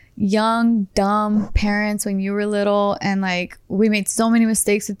young, dumb parents when you were little, and like we made so many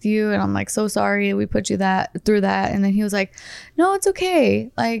mistakes with you, and I'm like, so sorry we put you through that. And then he was like, no, it's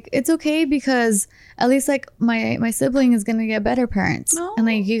okay. Like, it's okay, because at least like my sibling is gonna get better parents. And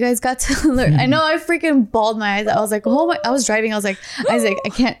like you guys got to learn. I know I freaking bawled my eyes out. I was like, I was driving, I was like, Isaac, I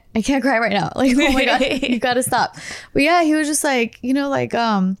can't cry right now. Like, oh my god, you gotta stop. But yeah, he was just like,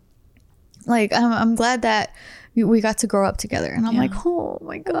 I'm glad that we got to grow up together. And I'm like, oh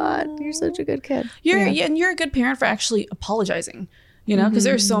my god, you're such a good kid. And you're a good parent for actually apologizing, because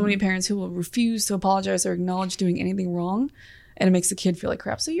there are so many parents who will refuse to apologize or acknowledge doing anything wrong, and it makes the kid feel like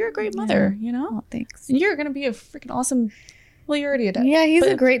crap. So you're a great mother, Oh, thanks. and you're gonna be a freaking awesome. Well, you're already a dad. Yeah, he's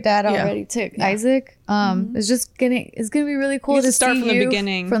a great dad already too. Isaac. It's gonna be really cool to start see from the you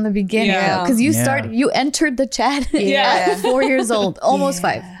beginning. From the beginning, Yeah. because you entered the chat at 4 years old, almost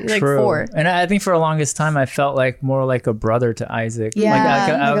 5, like True. 4. And I think for the longest time I felt like more like a brother to Isaac. Yeah, like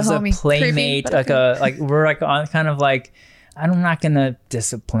I like a was a homie. playmate, Creepy, like we're like on kind of like, I'm not gonna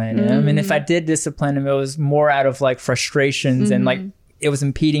discipline him. And if I did discipline him, it was more out of like frustrations and like it was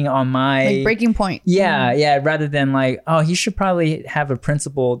impeding on my Like breaking point. Yeah, rather than like, oh, he should probably have a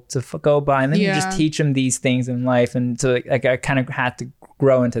principle to go by, and then you just teach him these things in life, and so like I kind of had to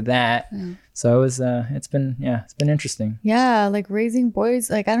grow into that. So it was, it's been interesting. Yeah, like raising boys.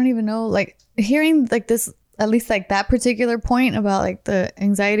 Like I don't even know. Like hearing like this, at least like that particular point about like the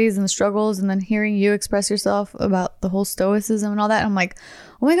anxieties and the struggles, and then hearing you express yourself about the whole stoicism and all that. I'm like,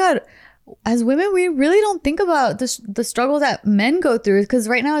 oh my god. As women, we really don't think about the struggle that men go through, because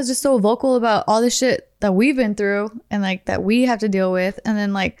right now it's just so vocal about all the shit that we've been through and like that we have to deal with, and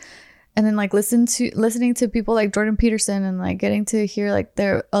then listening to people like Jordan Peterson and like getting to hear like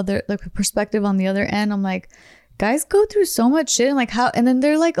their other like perspective on the other end. I'm like, guys go through so much shit, and like how, and then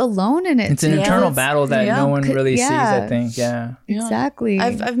they're like alone in it. It's an internal battle that no one really sees, I think. Exactly.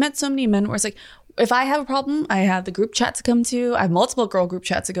 I've met so many men where it's like, if I have a problem, I have the group chat to come to. I have multiple girl group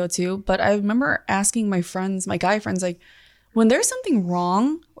chats to go to. But I remember asking my friends, my guy friends, like, when there's something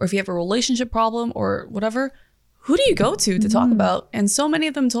wrong, or if you have a relationship problem or whatever, who do you go to talk about? And so many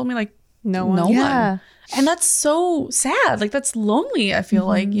of them told me like, no one. And that's so sad. Like, that's lonely, I feel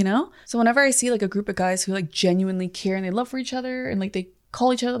like, So whenever I see like a group of guys who like genuinely care and they love for each other, and like they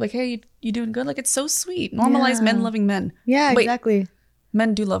call each other like, hey, you doing good? Like, it's so sweet. Normalize men loving men. Yeah, Wait, exactly.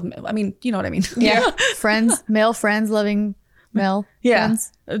 Men do love men. I mean, you know what I mean. Yeah. Male friends loving male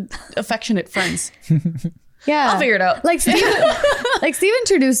friends. Affectionate friends. Yeah. I'll figure it out. Like Steve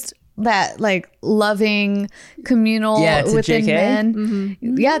introduced that like loving communal to within JK? men.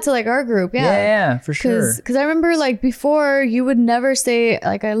 Yeah, to like our group. Yeah, for sure. Because I remember like before you would never say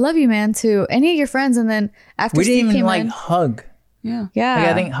like I love you, man, to any of your friends, and then after We Steve didn't even came like in, hug. Yeah. Yeah. Like,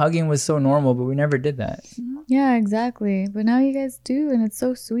 I think hugging was so normal, but we never did that. Yeah, exactly. But now you guys do, and it's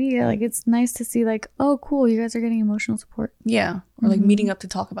so sweet. Like, it's nice to see, like, oh, cool, you guys are getting emotional support. Yeah. Or like meeting up to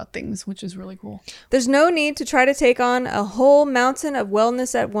talk about things, which is really cool. There's no need to try to take on a whole mountain of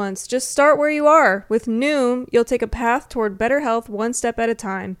wellness at once. Just start where you are. With Noom, you'll take a path toward better health one step at a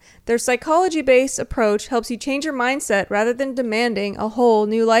time. Their psychology-based approach helps you change your mindset rather than demanding a whole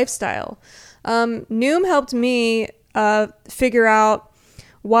new lifestyle. Noom helped me figure out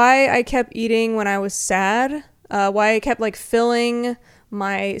why I kept eating when I was sad, why I kept like filling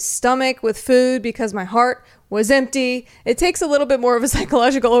my stomach with food because my heart was empty. It takes a little bit more of a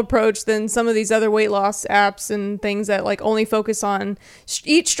psychological approach than some of these other weight loss apps and things that like only focus on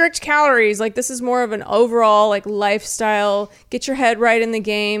eat strict calories. Like, this is more of an overall like lifestyle, get your head right in the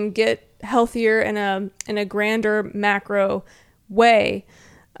game, get healthier in a grander macro way.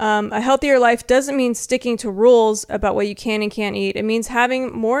 A healthier life doesn't mean sticking to rules about what you can and can't eat. It means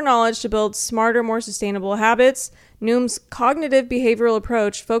having more knowledge to build smarter, more sustainable habits. Noom's cognitive behavioral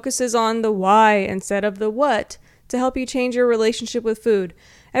approach focuses on the why instead of the what to help you change your relationship with food.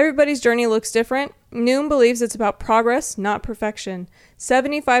 Everybody's journey looks different. Noom believes it's about progress, not perfection.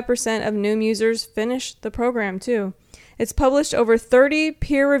 75% of Noom users finish the program too. It's published over 30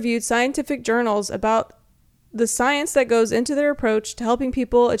 peer-reviewed scientific journals about the science that goes into their approach to helping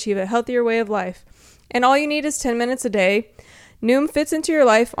people achieve a healthier way of life. And all you need is 10 minutes a day. Noom fits into your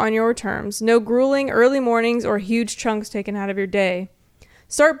life on your terms. No grueling early mornings or huge chunks taken out of your day.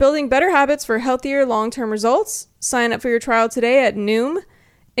 Start building better habits for healthier long-term results. Sign up for your trial today at Noom,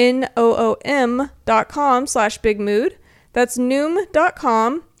 Noom.com/bigmood. That's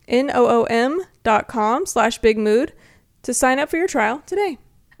Noom.com, Noom.com/bigmood to sign up for your trial today.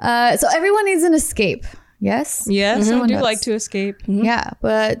 So everyone needs an escape. Yes? Yes, I Everyone do does. like to escape. Yeah,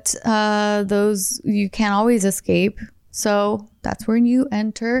 but those you can't always escape. So that's where you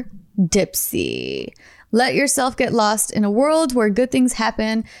enter Dipsea. Let yourself get lost in a world where good things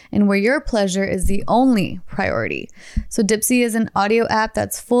happen and where your pleasure is the only priority. So Dipsea is an audio app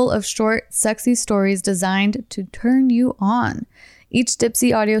that's full of short, sexy stories designed to turn you on. Each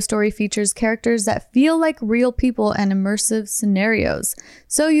Dipsea audio story features characters that feel like real people and immersive scenarios,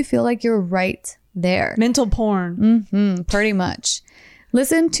 so you feel like you're right there. Mental porn. Pretty much.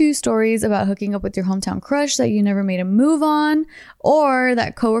 Listen to stories about hooking up with your hometown crush that you never made a move on, or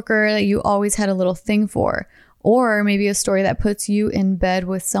that coworker that you always had a little thing for, or maybe a story that puts you in bed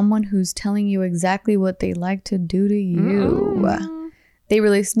with someone who's telling you exactly what they like to do to you. They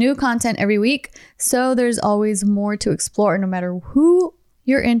release new content every week, so there's always more to explore no matter who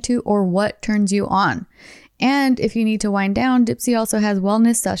you're into or what turns you on. And if you need to wind down, Dipsea also has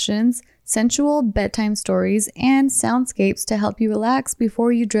wellness sessions, sensual bedtime stories, and soundscapes to help you relax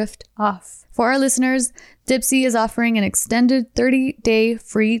before you drift off. For our listeners, Dipsea is offering an extended 30-day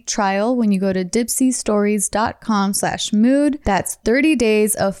free trial when you go to dipseastories.com/mood. That's 30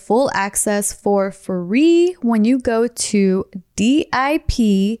 days of full access for free when you go to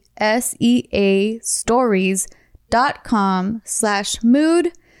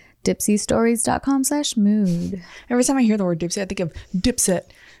dipseastories.com/mood. dipseastories.com/mood. Every time I hear the word Dipsea, I think of Dipset.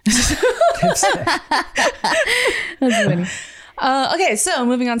 That's funny. Okay, so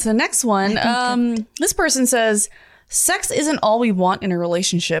moving on to the next one. This person says, sex isn't all we want in a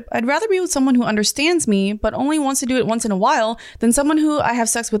relationship. I'd rather be with someone who understands me, but only wants to do it once in a while, than someone who I have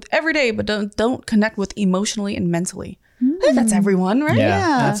sex with every day, but don't connect with emotionally and mentally. I think that's everyone, right?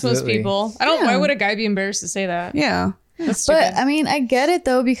 That's most absolutely. people. Why would a guy be embarrassed to say that? Yeah. That's But stupid. I mean, I get it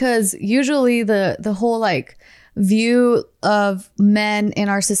though, because usually the whole like view of men in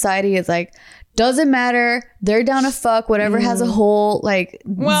our society is like, doesn't matter, they're down to fuck whatever has a whole like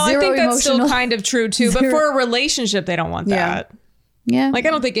Well, zero I think that's emotional. still kind of true too. But for a relationship, they don't want that. Yeah. Like,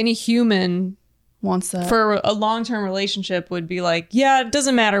 I don't think any human Wants that. for a long-term relationship would be like, yeah, it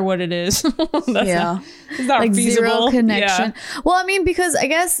doesn't matter what it is. That's it's not like feasible. zero connection. Yeah. Well, I mean, because I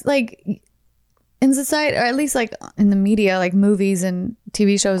guess like in society, or at least like in the media, like movies and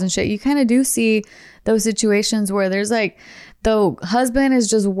TV shows and shit, you kind of do see those situations where there's like the husband is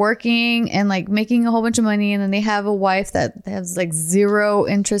just working and like making a whole bunch of money, and then they have a wife that has like zero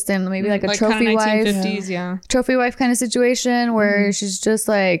interest in maybe like a trophy kinda wife. 1950s, yeah. Trophy wife kind of situation where she's just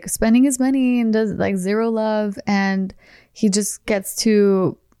like spending his money and does like zero love, and he just gets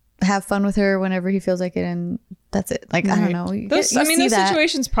to have fun with her whenever he feels like it, and that's it. Like, I don't know. Those see those that.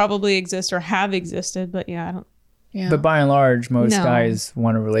 situations probably exist or have existed, but yeah, I don't. Yeah. But by and large, most No. guys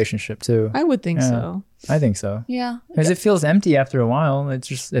want a relationship too. I would think Yeah. so. I think so. Yeah. Because it feels empty after a while. It's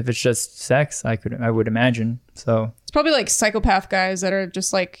just if it's just sex, I would imagine. So It's probably like psychopath guys that are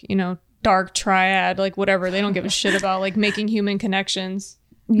just like, dark triad, like whatever. They don't give a shit about like making human connections.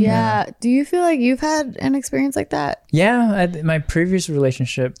 Yeah. Do you feel like you've had an experience like that? Yeah, my previous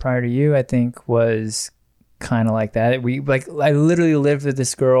relationship prior to you, I think, was kind of like that. I literally lived with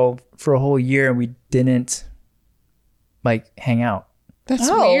this girl for a whole year, and we didn't like hang out. That's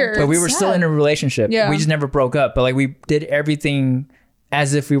weird. But we were still in a relationship. Yeah. We just never broke up. But like we did everything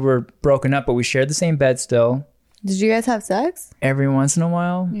as if we were broken up, but we shared the same bed still. Did you guys have sex? Every once in a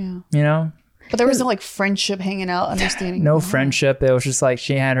while. Yeah. You know? But there was no like friendship hanging out, understanding. No friendship. It was just like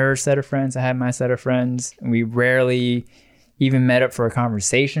she had her set of friends, I had my set of friends. And we rarely even met up for a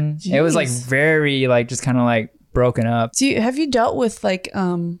conversation. Jeez. It was like very like just kind of like broken up. Have you dealt with like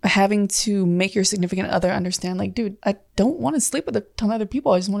having to make your significant other understand like, dude, I don't want to sleep with a ton of other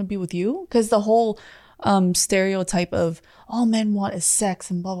people. I just want to be with you? Because the whole stereotype of all men want is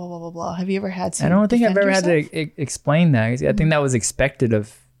sex and blah blah blah blah blah. Have you ever had to? I don't think I've ever yourself? had to explain that. I think that was expected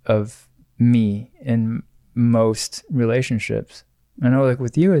of me in most relationships. I know like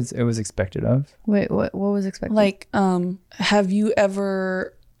with you it was expected of. Wait, what was expected? Like have you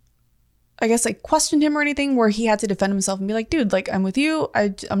ever, I guess, like questioned him or anything where he had to defend himself and be like, dude, like I'm with you,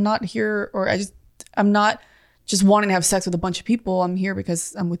 I'm not here, or I'm not just wanting to have sex with a bunch of people. I'm here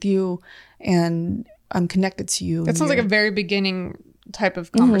because I'm with you and I'm connected to you. That sounds like a very beginning type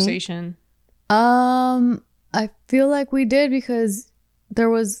of conversation. I feel like we did, because there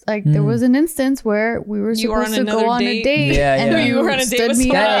was an instance where we were supposed to go on a date. Yeah, and you were on a date with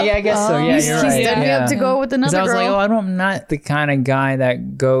someone. Yeah, I guess so. Yeah, you're right. He stood me up to go with another girl. I was girl. like, I'm not the kind of guy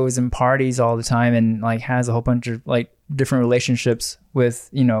that goes and parties all the time and like has a whole bunch of like different relationships with,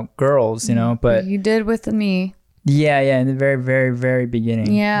 you know, girls, you know, but you did with me. Yeah, in the very, very, very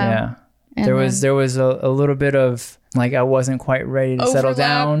beginning. Yeah. And there was a little bit of like I wasn't quite ready to settle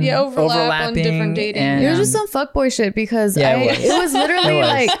down. Yeah, overlap on different dating. It was just some fuckboy shit, because it was literally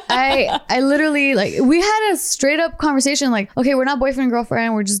like I literally like we had a straight up conversation like, okay, we're not boyfriend and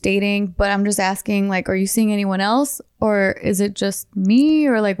girlfriend, we're just dating, but I'm just asking like, are you seeing anyone else, or is it just me,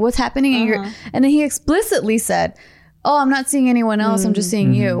 or like what's happening? And then he explicitly said, oh, I'm not seeing anyone else, I'm just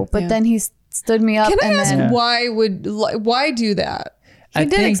seeing you. But then he stood me up. Can I ask why do that? He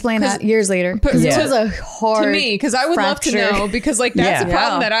did explain that years later, because it was a hard to me, because I would fracture. love to know, because like that's a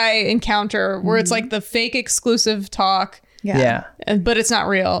problem that I encounter where it's like the fake exclusive talk, but it's not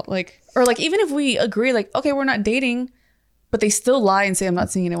real. Like, or like even if we agree, like, okay, we're not dating, but they still lie and say I'm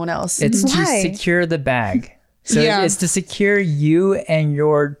not seeing anyone else. It's to secure the bag. So it's to secure you and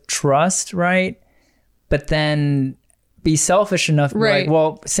your trust, right? But then be selfish enough to be like,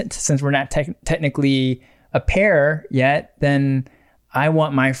 well, since we're not technically a pair yet, then I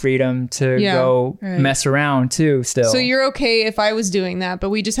want my freedom to go mess around too still. So you're okay if I was doing that, but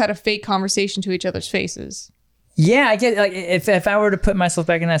we just had a fake conversation to each other's faces. Yeah, I get like if I were to put myself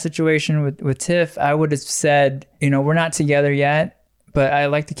back in that situation with Tiff, I would have said, you know, we're not together yet, but I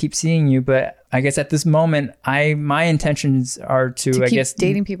like to keep seeing you. But I guess at this moment, my intentions are to I keep guess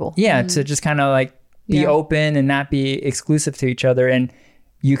dating people. Yeah, to just kind of like be open and not be exclusive to each other. And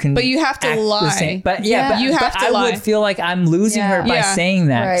you can, but you have to lie. But you have to lie. I would feel like I'm losing her by saying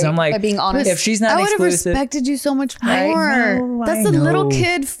that, because I'm like, by being honest. If she's not exclusive, I would have respected you so much more. That's the little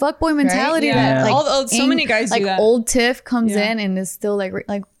kid fuckboy mentality that like so many guys do that. Old Tiff comes in and is still like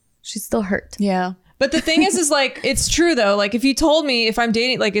she's still hurt. Yeah. But the thing is like, it's true though. Like if you told me, if I'm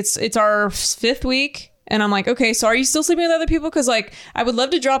dating, like it's our 5th week. And I'm like, okay, so are you still sleeping with other people? Because like, I would love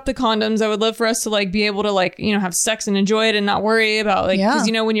to drop the condoms. I would love for us to like be able to like, you know, have sex and enjoy it and not worry about like, because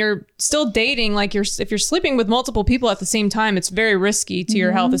you know, when you're still dating, like if you're sleeping with multiple people at the same time, it's very risky to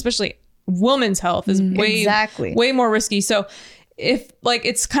your health, especially women's health is way more risky. So if like,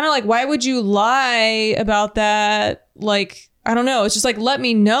 it's kind of like, why would you lie about that? Like, I don't know. It's just like, let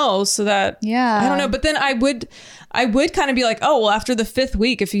me know so that, I don't know. But then I would kind of be like, oh, well, after the 5th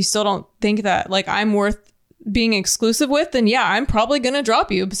week, if you still don't think that like I'm worth being exclusive with, then I'm probably going to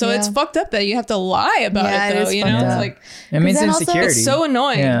drop you. So it's fucked up that you have to lie about it though. You know, it's like, it means insecurity. It's so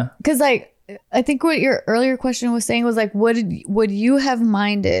annoying. Yeah. Because like, I think what your earlier question was saying was like, would you have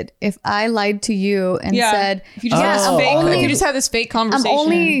minded if I lied to you and said, if you just had this fake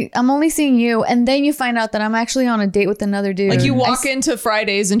conversation, I'm only seeing you, and then you find out that I'm actually on a date with another dude. Like you walk into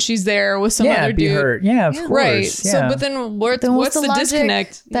Fridays and she's there with some other dude. Hurt. Yeah, of course. Right. Yeah. So, but then what's the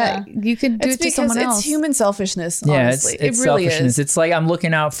disconnect that you could do it to someone else? It's human selfishness. Honestly, it's it really selfishness. is. It's like I'm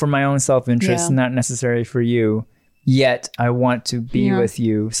looking out for my own self-interest, not necessarily for you. Yet I want to be with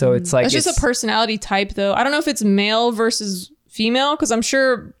you. So it's like it's just a personality type though. I don't know if it's male versus female? Because I'm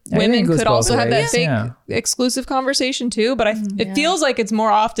sure I think women it goes could both also have that ways, fake yeah. exclusive conversation too. But it feels like it's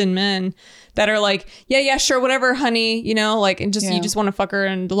more often men that are like, yeah, sure, whatever, honey, you know, like, and just you just want to fuck her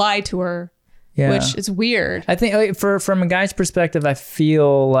and lie to her, which is weird. I think from a guy's perspective, I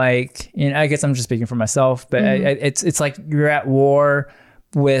feel like, and I guess I'm just speaking for myself, but it's like you're at war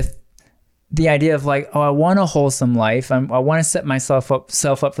with the idea of like, oh, I want a wholesome life. I want to set myself up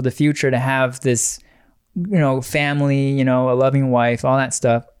for the future to have this, you know, family, you know, a loving wife, all that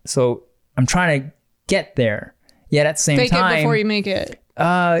stuff. So I'm trying to get there. Yet at the same Fake time, it before you make it.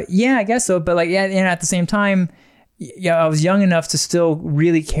 Yeah, I guess so. But like, yeah, and at the same time, I was young enough to still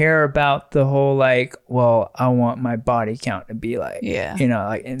really care about the whole like, well, I want my body count to be like, you know,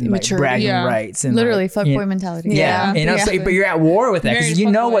 like, and like bragging rights and literally like, fuckboy mentality. Yeah, you know, so, but you're at war with that because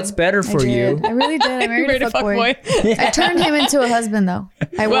you know what's better for you. I really did. I married a fuckboy. I turned him into a husband though.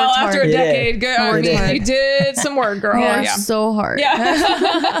 I worked hard. After a decade, good on you. You did some work, girl. Yeah, so hard.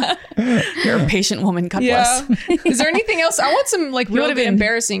 Yeah. You're a patient woman. God bless. Is there anything else? I want some like really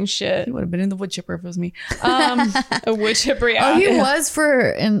embarrassing shit. He would have been in the wood chipper if it was me. A wood chipper. Yeah. Oh, he was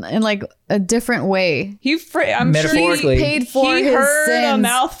in like a different way. I'm sure Metaphorically. He paid for he his heard sins a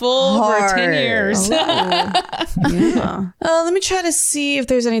mouthful for 10 years. Yeah. Let me try to see if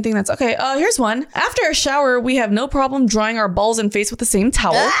there's anything that's okay. Here's one. After a shower, we have no problem drying our balls and face with the same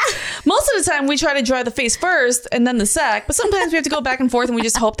towel. Most of the time, we try to dry the face first and then the sack, but sometimes we have to go back and forth, and we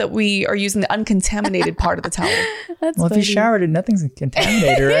just hope that we are using the uncontaminated part of the towel. That's Well, funny. if you showered, nothing's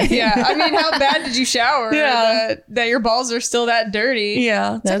contaminated, right? Yeah. I mean, how bad did you shower? Yeah. That your balls are still that dirty.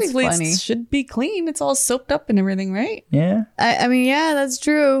 Yeah, That's technically funny. it should be clean. It's all soaked up and everything, right? Yeah. I mean, yeah, that's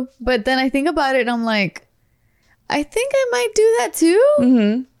true. But then I think about it and I'm like, I think I might do that too.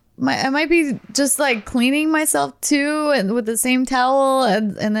 Mm-hmm. I might be just like cleaning myself too, and with the same towel,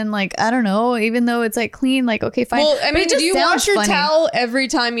 and then like I don't know, even though it's like clean, like okay, fine. Well, I But mean, it do just you sounds wash your funny. towel every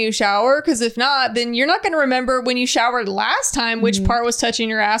time you shower? Because if not, then you're not going to remember when you showered last time which part was touching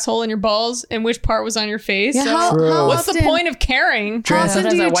your asshole and your balls and which part was on your face. Yeah, So how what's the often- point of caring? How often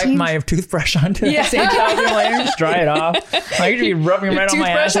Sometimes do I you wipe change- my toothbrush onto the same towel later, just dry it off. I usually be rubbing right on my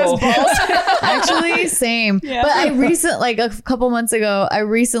Toothbrush has asshole. balls. Actually, same. But I like a couple months ago, I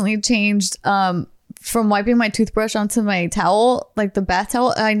recently changed from wiping my toothbrush onto my towel, like the bath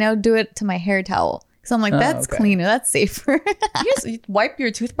towel. I now do it to my hair towel. So I'm like, that's okay. cleaner, that's safer. You wipe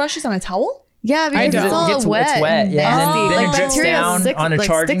your toothbrushes on a towel? Yeah, because don't. it's all It's wet. wet, and yeah. nasty. And then Like, it drips bacteria down on a like,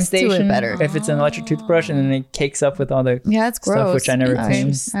 charging sticks to it station. better. If it's an electric toothbrush, and then it cakes up with all the Yeah, it's gross. stuff, which I never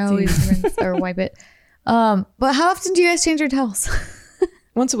clean. I always rinse or wipe it. But how often do you guys change your towels?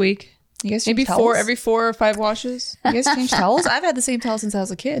 Once a week. You guys Maybe change towels? every 4 or 5 washes. You guys change towels? I've had the same towel since I was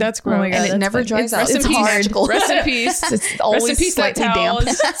a kid. That's gross. Oh my God, and it that's never funny. dries out. Rest in It's peace. magical. Rest in peace. It's always Rest in peace, that slightly towel. damp.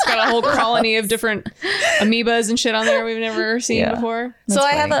 It's got a whole colony of different amoebas and shit on there we've never seen Yeah. before. So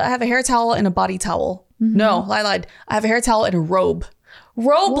I have a hair towel and a body towel. No, I lied. I have a hair towel and a robe.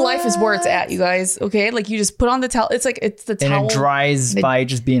 Robe life is where it's at, you guys. Okay, like you just put on the towel. It's like it's the And towel. it dries by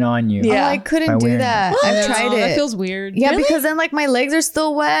just being on you. Yeah. Oh, I By couldn't do wearing that. I've tried it. That feels weird. Yeah, because then like my legs are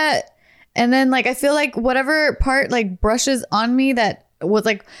still wet, and then like I feel like whatever part like brushes on me that was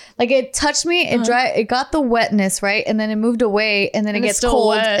like it touched me, it it got the wetness right, and then it moved away, and then it it's gets still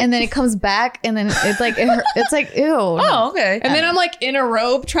cold, wet. and then it comes back, and then it's like it's like ew. Oh, okay. And then I'm like in a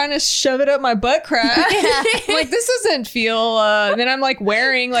robe trying to shove it up my butt crack. I'm like, this doesn't feel. And then I'm like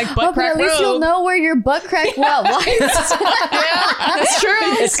wearing like butt Oh, but crack at least robe. you'll know where your butt crack wipes. That's true.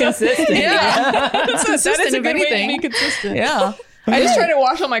 It's consistent. Yeah, it's That consistent is a if good way to be anything. consistent. Yeah. I just try to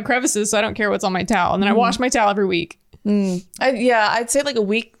wash all my crevices so I don't care what's on my towel. And then I wash my towel every week. I'd say like a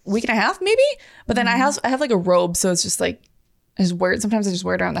week and a half maybe. But then I have like a robe, so it's just like I just wear it. Sometimes I just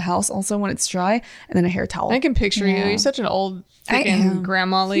wear it around the house also when it's dry, and then a hair towel. I can picture you. You're such an old I freaking am.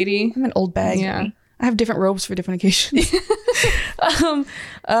 grandma lady. I'm an old bag. Yeah. I have different robes for different occasions.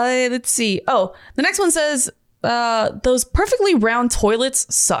 Let's see. Oh, the next one says, those perfectly round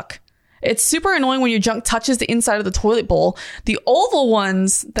toilets suck. It's super annoying when your junk touches the inside of the toilet bowl. The oval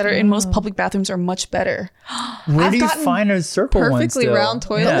ones that are in most public bathrooms are much better. Where I've do you gotten find a circle one perfectly still? round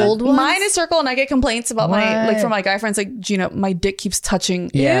toilet? Yeah. Old ones? Mine is circle, and I get complaints about my What? from my guy friends like, Gina, my dick keeps touching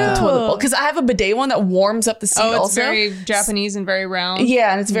Yeah. the toilet bowl because I have a bidet one that warms up the seat. Oh, it's also. very Japanese and very round.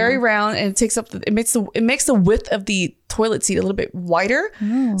 Yeah, and it's very round, and it takes up it makes the width of the toilet seat a little bit wider.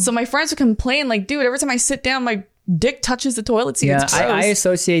 So my friends would complain like, dude, every time I sit down, my dick touches the toilet seat. Yeah, It's gross. I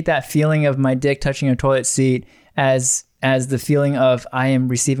associate that feeling of my dick touching a toilet seat as as the feeling of I am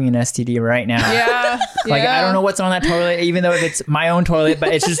receiving an STD right now. Yeah. Like, I don't know what's on that toilet, even though if it's my own toilet,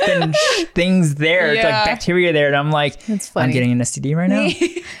 but it's just been things there. It's like bacteria there. And I'm like, That's funny. I'm getting an STD right now.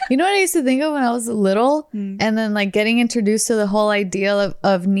 You know what I used to think of when I was little? And then like getting introduced to the whole idea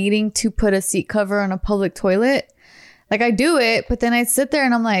of needing to put a seat cover on a public toilet. Like I do it, but then I'd sit there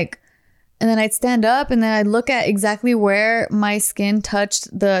and I'm like, and then I'd stand up and then I'd look at exactly where my skin touched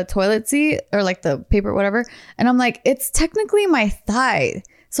the toilet seat or like the paper, whatever. And I'm like, it's technically my thigh.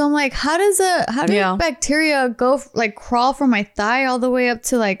 So I'm like, how does bacteria go like crawl from my thigh all the way up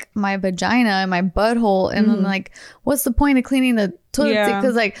to like my vagina and my butthole? And then like, what's the point of cleaning the toilet seat?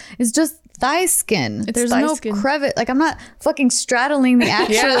 Because like, it's just thigh skin. There's no crevice. Like I'm not fucking straddling the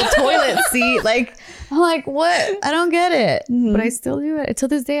actual toilet seat. Like I'm like, what? I don't get it. But I still do it. Until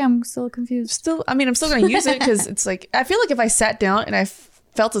this day, I'm still confused. I'm still going to use it because it's like, I feel like if I sat down and I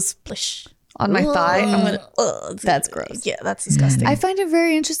felt a splish on my thigh, I'm going to, that's gross. Yeah, that's disgusting. I find it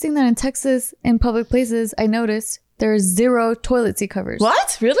very interesting that in Texas, in public places, I noticed there's 0 toilet seat covers.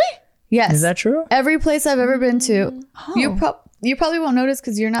 What? Really? Yes. Is that true? Every place I've ever been to, you probably won't notice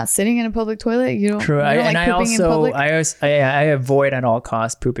because you're not sitting in a public toilet. You don't. True. You don't I avoid at all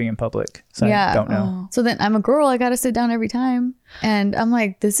costs pooping in public. So I don't know. So then I'm a girl. I got to sit down every time. And I'm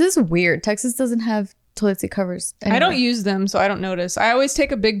like, this is weird. Texas doesn't have toilet seat covers anymore. I don't use them, so I don't notice. I always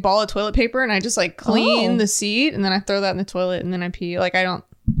take a big ball of toilet paper and I just like clean the seat and then I throw that in the toilet and then I pee. Like I don't.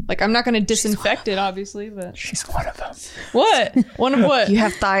 Like I'm not going to disinfect it, obviously, but she's one of them. What? One of what? You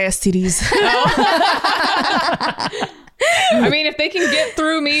have thigh STDs. I mean, if they can get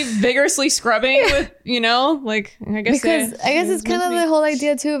through me vigorously scrubbing with, like I guess it's kind of the whole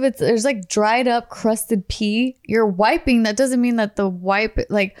idea too. If there's like dried up crusted pee, you're wiping. That doesn't mean that the wipe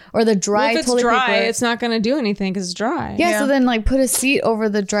or the dry if it's toilet dry, paper, it's not going to do anything because it's dry. Yeah, so then like put a seat over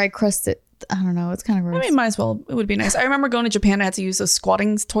the dry crusted. I don't know. It's kind of gross. I mean, might as well. It would be nice. I remember going to Japan. I had to use those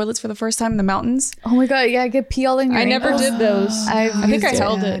squatting toilets for the first time in the mountains. Oh my God. Yeah, I get pee all in your I never ankles. did those. I think I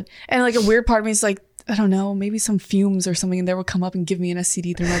held it. And like a weird part of me is like, I don't know, maybe some fumes or something, and they will come up and give me an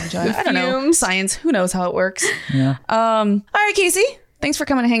STD through my vagina. I don't know. Science. Who knows how it works? Yeah. All right, Casey. Thanks for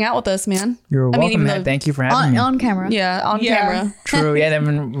coming to hang out with us, man. You're welcome, Matt. Thank you for having me. On camera. Yeah, on camera. True. Yeah,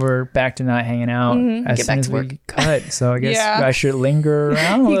 then we're back to not hanging out as Get soon back as to we work. cut. So I guess I should linger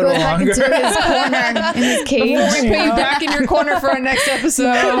around a He little goes back longer. into his corner in his cage. Before we put you back in your corner for our next episode.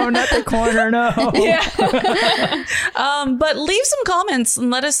 No, not the corner, no. But leave some comments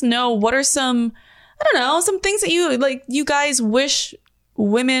and let us know what are some, I don't know, some things that you guys wish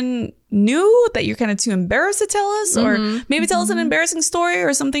women knew that you're kind of too embarrassed to tell us, or maybe tell us an embarrassing story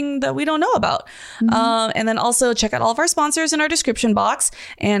or something that we don't know about. And then also check out all of our sponsors in our description box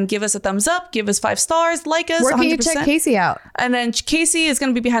and give us a thumbs up, give us 5 stars, like us. Where can 100%. you check Casey out? And then Casey is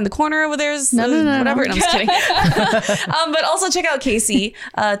going to be behind the corner over there. No. Whatever. No, I'm just kidding. But also check out Casey,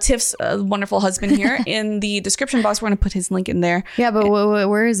 Tiff's wonderful husband here, in the description box. We're going to put his link in there. Yeah, but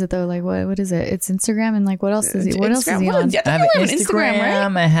where is it though? Like what is it? It's Instagram, and like what else is he? What else is he on? Yeah, I have an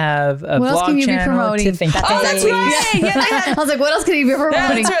Instagram. I have a What else blog can you be channel. promoting? Tiff and Oh, that's Casey. right. Yeah, they had- I was like, what else could he be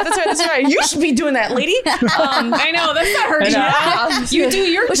promoting? That's right. You should be doing that, lady. I know, that's not her job. You do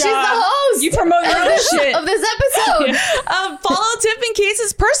your job. She's the host. You promote your own shit. of this episode. Follow Tiff and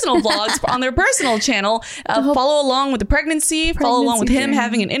Casey's personal vlogs on their personal channel. Follow along with the pregnancy. Follow along with him journey.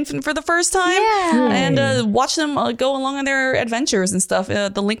 having an infant for the first time. Yeah. And watch them go along on their adventures and stuff.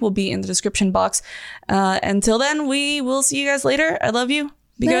 The link will be in the description box. Until then, we will see you guys later. I love you.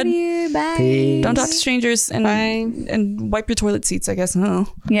 Be Love good. you. Bye. Peace. Don't talk to strangers and wipe your toilet seats, I guess. I don't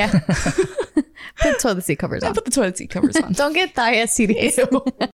know. Yeah. Put toilet seat covers on. Put the toilet seat covers on. Don't get thigh STDs.